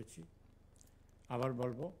অনেকবার বলেছি, আবার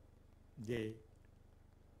বলবো যে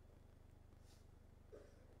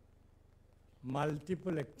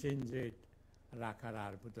মাল্টিপল এক্সচেঞ্জ রেট রাখার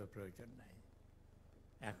আর বোধহয় প্রয়োজন নাই।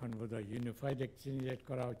 এখন বোধহয় ইউনিফাইড এক্সচেঞ্জ রেট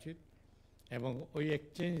করা উচিত, এবং ওই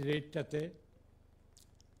এক্সচেঞ্জ রেটটাতে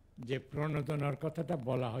যে প্রণোদনার কথাটা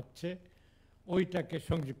বলা হচ্ছে ওইটাকে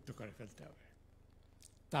সংযুক্ত করে ফেলতে হবে।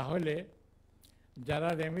 তাহলে যারা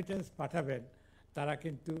রেমিটেন্স পাঠাবেন তারা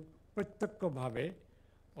কিন্তু প্রত্যক্ষভাবে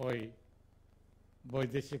ওই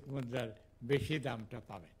বৈদেশিক মুদ্রার বেশি দামটা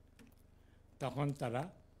পাবেন, তখন তারা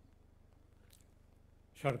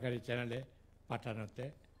সরকারি চ্যানেলে পাঠানোতে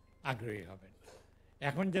আগ্রহী হবেন।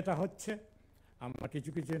 এখন যেটা হচ্ছে, আমার কিছু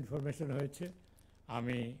কিছু ইনফরমেশন হয়েছে,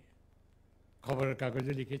 আমি খবরের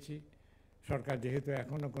কাগজে লিখেছি, সরকার যেহেতু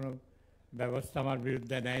এখনও কোনো ব্যবস্থা আমার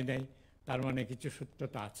বিরুদ্ধে নেয় নাই, তার মানে কিছু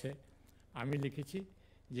সত্যতা আছে। আমি লিখেছি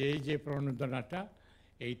যে এই যে প্রণোদনাটা,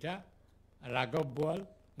 এইটা রাঘব বোয়াল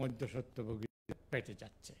মধ্যস্বত্বভোগী পেটে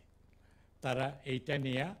যাচ্ছে। তারা এইটা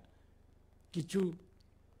নিয়ে কিছু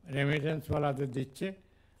রেমিটেন্সওয়ালাদের দিচ্ছে,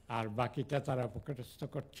 আর বাকিটা তারা পকেটস্থ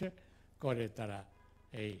করছে, করে তারা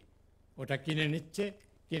ওটা কিনে নিচ্ছে,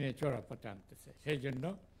 কিনে চোরাপথে আনতেছে। সেই জন্য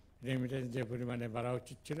রেমিটেন্স যে পরিমাণে বাড়া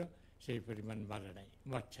উচিত ছিল সেই পরিমাণ বাড়ে নাই,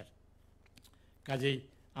 বাড়ছে। কাজেই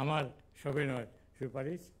আমার সবিনয়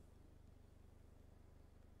সুপারিশ,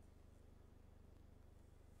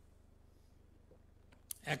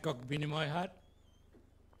 একক বিনিময় হার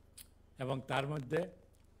এবং তার মধ্যে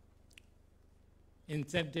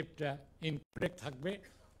ইনসেন্টিভটা ইনক্লুডেড থাকবে,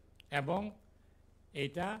 এবং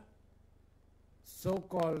এটা সো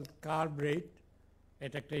কল কার্ভ রেট,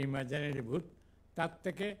 এটা একটা ইমাজিনারি ভূত, তার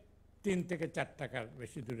থেকে 3 থেকে 4 টাকার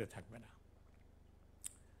বেশি দূরে থাকবে না।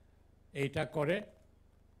 এইটা করে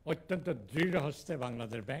অত্যন্ত দৃঢ় হস্তে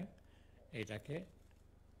বাংলাদেশ ব্যাংক এটাকে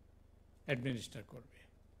অ্যাডমিনিস্টার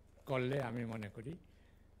করলে আমি মনে করি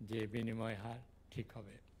যে বিনিময় হার ঠিক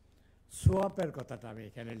হবে। সোয়াপের কথাটা আমি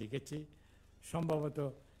এখানে লিখেছি, সম্ভবত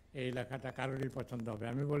এই লেখাটা কারোরই পছন্দ হবে।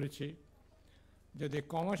 আমি বলেছি যদি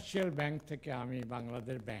কমার্শিয়াল ব্যাংক থেকে আমি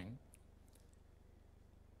বাংলাদেশ ব্যাংক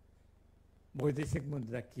বৈদেশিক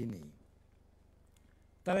মুদ্রা কিনি,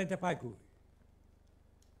 তারা এটা পায় কই?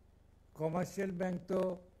 কমার্শিয়াল ব্যাংক তো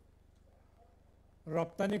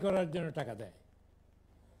রপ্তানি করার জন্য টাকা দেয়,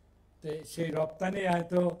 তো সেই রপ্তানি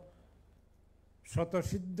হয়তো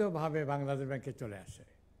স্বতঃসিদ্ধভাবে বাংলাদেশ ব্যাংকে চলে আসে।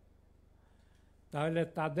 তাহলে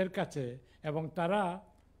তাদের কাছে, এবং তারা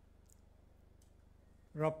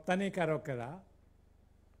রপ্তানিকারকেরা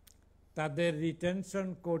তাদের রিটেনশন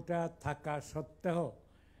কোটা থাকা সত্ত্বেও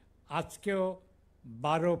আজকেও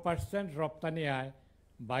 12% রপ্তানি আয়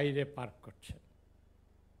বাইরে পার্ক করছেন।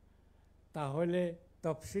 তাহলে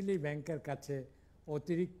তফসিলি ব্যাংকের কাছে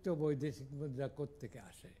অতিরিক্ত বৈদেশিক মুদ্রা কোত্থেকে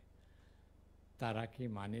আসে? তারা কি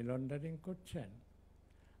মানি লন্ডারিং করছেন?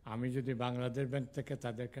 আমি যদি বাংলাদেশ ব্যাংক থেকে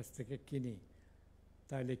তাদের কাছ থেকে কিনি,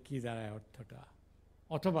 তাহলে কি দাঁড়ায় অর্থটা?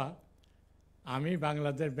 অথবা আমি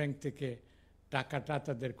বাংলাদেশ ব্যাংক থেকে টাকাটা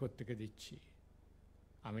তাদের কোত্থেকে দিচ্ছি,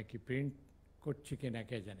 আমি কি প্রিন্ট করছি কি না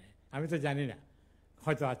কে জানে, আমি তো জানি না,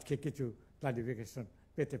 হয়তো আজকে কিছু ক্লারিফিকেশন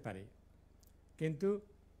পেতে পারি। কিন্তু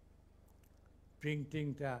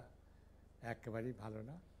প্রিন্টিংটা একেবারেই ভালো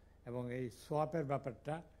না, এবং এই সোয়াপের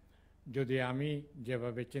ব্যাপারটা যদি আমি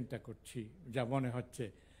যেভাবে চিন্তা করছি, যা মনে হচ্ছে,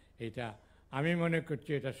 এটা আমি মনে করছি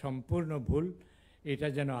এটা সম্পূর্ণ ভুল। এটা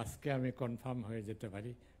যেন আজকে আমি কনফার্ম হয়ে যেতে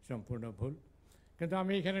পারি সম্পূর্ণ ভুল। কিন্তু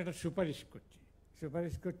আমি এখানে একটা সুপারিশ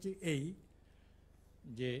করছি এই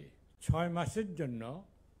যে 6 মাসের জন্য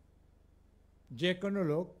যে কোনো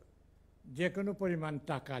লোক যে কোনো পরিমাণ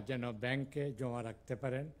টাকা যেন ব্যাংকে জমা রাখতে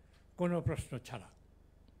পারেন কোনো প্রশ্ন ছাড়া।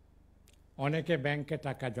 অনেকে ব্যাংকে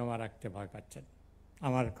টাকা জমা রাখতে ভয় পাচ্ছেন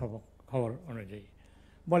আমার খবর অনুযায়ী,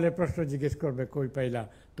 বলে প্রশ্ন জিজ্ঞেস করবে কই পাইলা,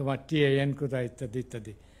 তোমার TIN কোথায়, ইত্যাদি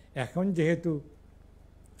ইত্যাদি। এখন যেহেতু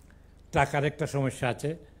টাকার একটা সমস্যা আছে,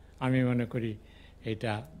 আমি মনে করি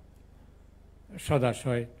এটা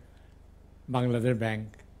সদাশয় বাংলাদেশ ব্যাংক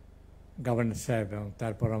গভর্নর সাহেব এবং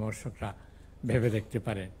তার পরামর্শকরা ভেবে দেখতে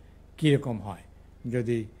পারেন কীরকম হয়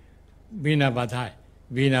যদি বিনা বাধায়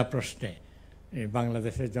বিনা প্রশ্নে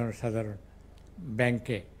বাংলাদেশের জনসাধারণ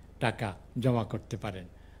ব্যাংকে টাকা জমা করতে পারেন।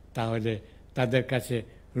 তাহলে তাদের কাছে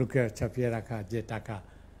লুকিয়ে ছাপিয়ে রাখা যে টাকা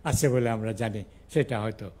আছে বলে আমরা জানি, সেটা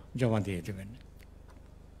হয়তো জমা দিয়ে দেবেন।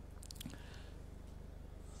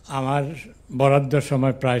 আমার বরাদ্দ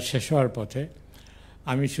সময় প্রায় শেষ হওয়ার পথে,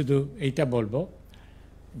 আমি শুধু এইটা বলবো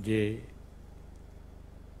যে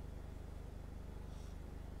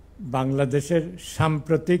বাংলাদেশের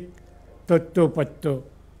সাম্প্রতিক তথ্য উপাত্ত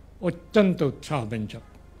অত্যন্ত উৎসাহব্যঞ্জক।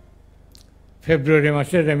 ফেব্রুয়ারি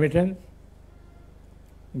মাসের রেমিটেন্স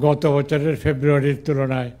গত বছরের ফেব্রুয়ারির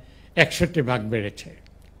তুলনায় 61% বেড়েছে।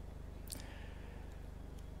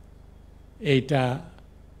 এইটা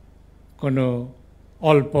কোনো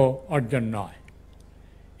অল্প অর্জন নয়।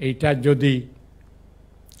 এইটা যদি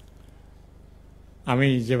আমি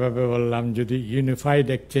যেভাবে বললাম, যদি ইউনিফাইড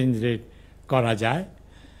এক্সচেঞ্জ রেট করা যায়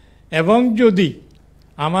এবং যদি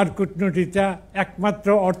আমার কূটনীতিটা একমাত্র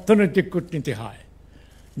অর্থনৈতিক কূটনীতি হয়,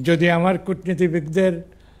 যদি আমার কূটনীতিবিদদের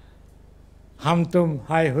হামতুম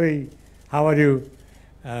হাই হই হাউ আর ইউ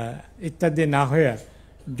ইত্যাদি না হয়ে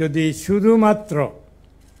যদি শুধুমাত্র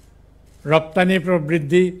রপ্তানি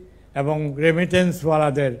প্রবৃদ্ধি এবং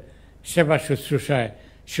রেমিটেন্সওয়ালাদের সেবা শুশ্রূষায়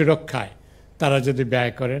সুরক্ষায় তারা যদি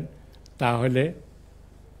ব্যয় করেন, তাহলে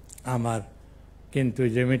আমার কিন্তু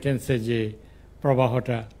রেমিটেন্সের যে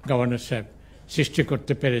প্রবাহটা গভর্নর সাহেব সৃষ্টি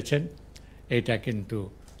করতে পেরেছেন, এটা কিন্তু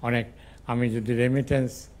অনেক। আমি যদি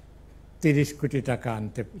রেমিটেন্স 30 কোটি টাকা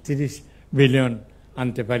 30 বিলিয়ন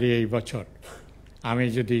আনতে পারি এই বছর, আমি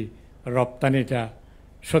যদি রপ্তানিটা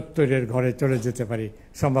 70-এর ঘরে চলে যেতে পারি,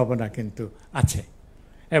 সম্ভাবনা কিন্তু আছে।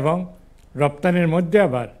 এবং রপ্তানির মধ্যে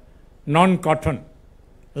আবার নন কটন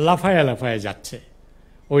লাফায়া লাফায়া যাচ্ছে।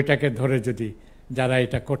 ওইটাকে ধরে যদি যারা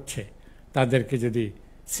এটা করছে তাদেরকে যদি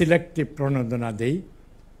সিলেক্টিভ প্রণোদনা দেই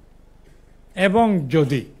এবং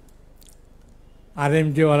যদি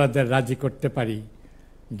আরএমজিওয়ালাদের রাজি করতে পারি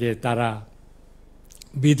যে তারা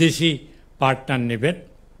বিদেশি পার্টনার নেবেন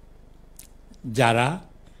যারা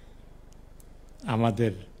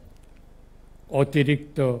আমাদের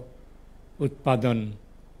অতিরিক্ত উৎপাদন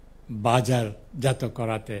বাজারজাত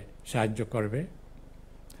করাতে সাহায্য করবে।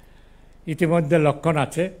 ইতিমধ্যে লক্ষণ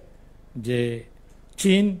আছে যে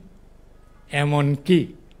চীন এমনকি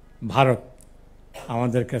ভারত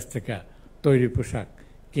আমাদের কাছ থেকে তৈরি পোশাক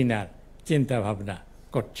কেনার চিন্তা ভাবনা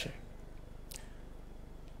করছে।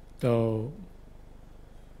 তো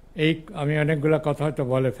এই আমি অনেকগুলো কথা হয়তো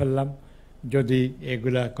বলে ফেললাম। যদি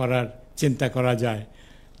এগুলা করার চিন্তা করা যায়,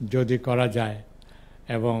 যদি করা যায়,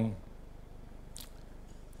 এবং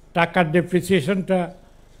টাকার ডেপ্রিসিয়েশনটা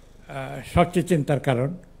সবচেয়ে চিন্তার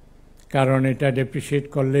কারণ এটা ডেপ্রিসিয়েট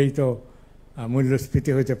করলেই তো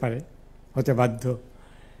মূল্যস্ফীতি হতে বাধ্য।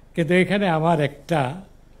 কিন্তু এখানে আমার একটা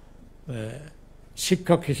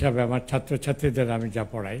শিক্ষক হিসাবে আমার ছাত্রছাত্রীদের আমি যা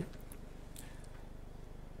পড়াই,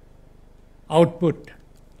 আউটপুট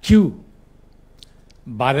কিউ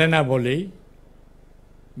বাড়ে না বলেই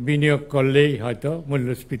বিনিয়োগ করলেই হয়তো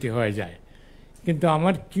মূল্যস্ফীতি হয়ে যায়। কিন্তু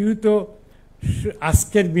আমার কিউ তো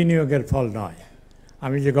আজকের বিনিয়োগের ফল নয়।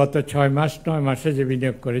 আমি যে গত 9 মাসে যে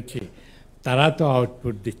বিনিয়োগ করেছি তারা তো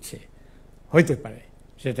আউটপুট দিচ্ছে, হইতে পারে,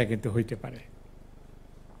 সেটা কিন্তু হইতে পারে।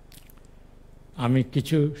 আমি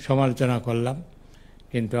কিছু সমালোচনা করলাম,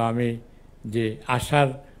 কিন্তু আমি যে আশার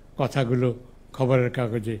কথাগুলো খবরের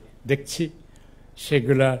কাগজে দেখছি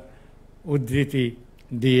সেগুলার উদ্ধৃতি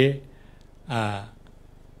দিয়ে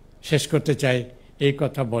শেষ করতে চাই এই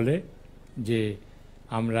কথা বলে যে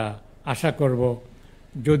আমরা আশা করব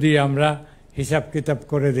যদি আমরা হিসাব কিতাব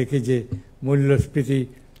করে দেখি যে মূল্যস্ফীতি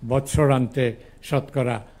বৎসরান্তে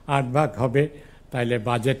শতকরা 8 ভাগ হবে, তাহলে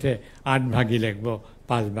বাজেটে 8 ভাগই লিখব,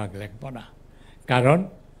 5 ভাগ লিখব না। কারণ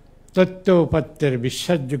তথ্য উপাত্তের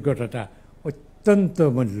বিশ্বাসযোগ্যতাটা অত্যন্ত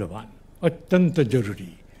মূল্যবান, অত্যন্ত জরুরি।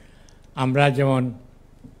 আমরা যেমন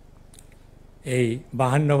এই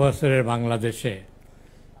 52 বছরের বাংলাদেশে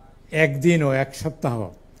একদিন ও এক সপ্তাহ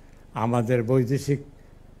আমাদের বৈদেশিক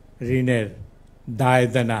ঋণের দায়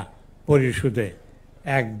দেনা পরিশোধে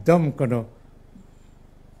একদম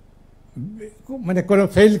কোনো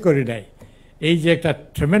ফেল করি নাই। এই যে একটা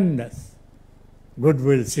ট্রেমেন্ডাস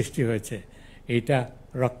গুডউইল সৃষ্টি হয়েছে, এইটা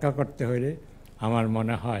রক্ষা করতে হলে আমার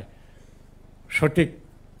মনে হয় সঠিক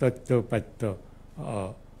তথ্য উপাত্ত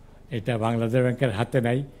এটা বাংলাদেশ ব্যাংকের হাতে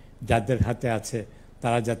নাই, যাদের হাতে আছে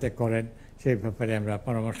তারা যাতে করেন সেই ব্যাপারে আমরা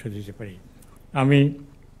পরামর্শ দিতে পারি। আমি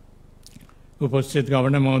উপস্থিত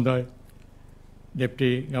গভর্নর মহোদয়, ডেপুটি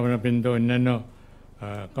গভর্নরবৃন্দ, অন্যান্য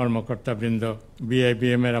কর্মকর্তাবৃন্দ,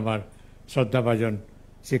 বিআইবিএমের আমার শ্রদ্ধাভাজন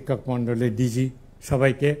শিক্ষক মণ্ডলী, ডিজি,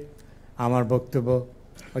 সবাইকে আমার বক্তব্য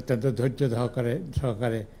অত্যন্ত ধৈর্য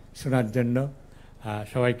সহকারে শোনার জন্য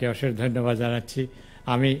সবাইকে অশেষ ধন্যবাদ জানাচ্ছি।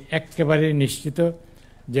 আমি একেবারে নিশ্চিত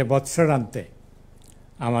যে বৎসরান্তে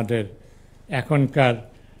আমাদের এখনকার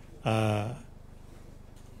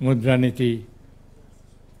মুদ্রানীতি,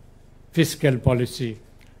 ফিসক্যাল পলিসি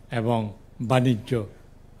এবং বাণিজ্য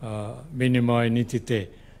বিনিময় নীতিতে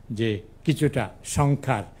যে কিছুটা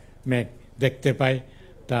সংখ্যার মেঘ দেখতে পাই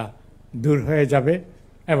তা দূর হয়ে যাবে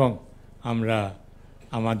এবং আমরা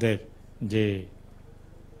আমাদের যে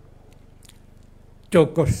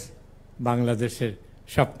চৌকস বাংলাদেশের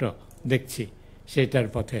স্বপ্ন দেখছি, সেটার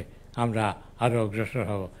পথে আমরা আরও অগ্রসর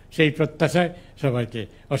হব, সেই প্রত্যাশায় সবাইকে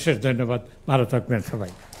অশেষ ধন্যবাদ। ভালো থাকবেন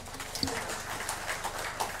সবাই।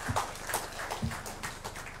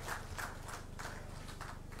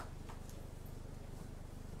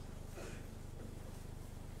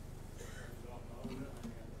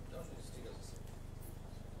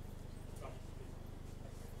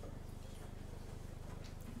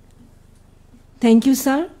 Thank you,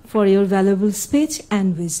 sir, for your valuable speech and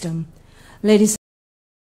wisdom. Ladies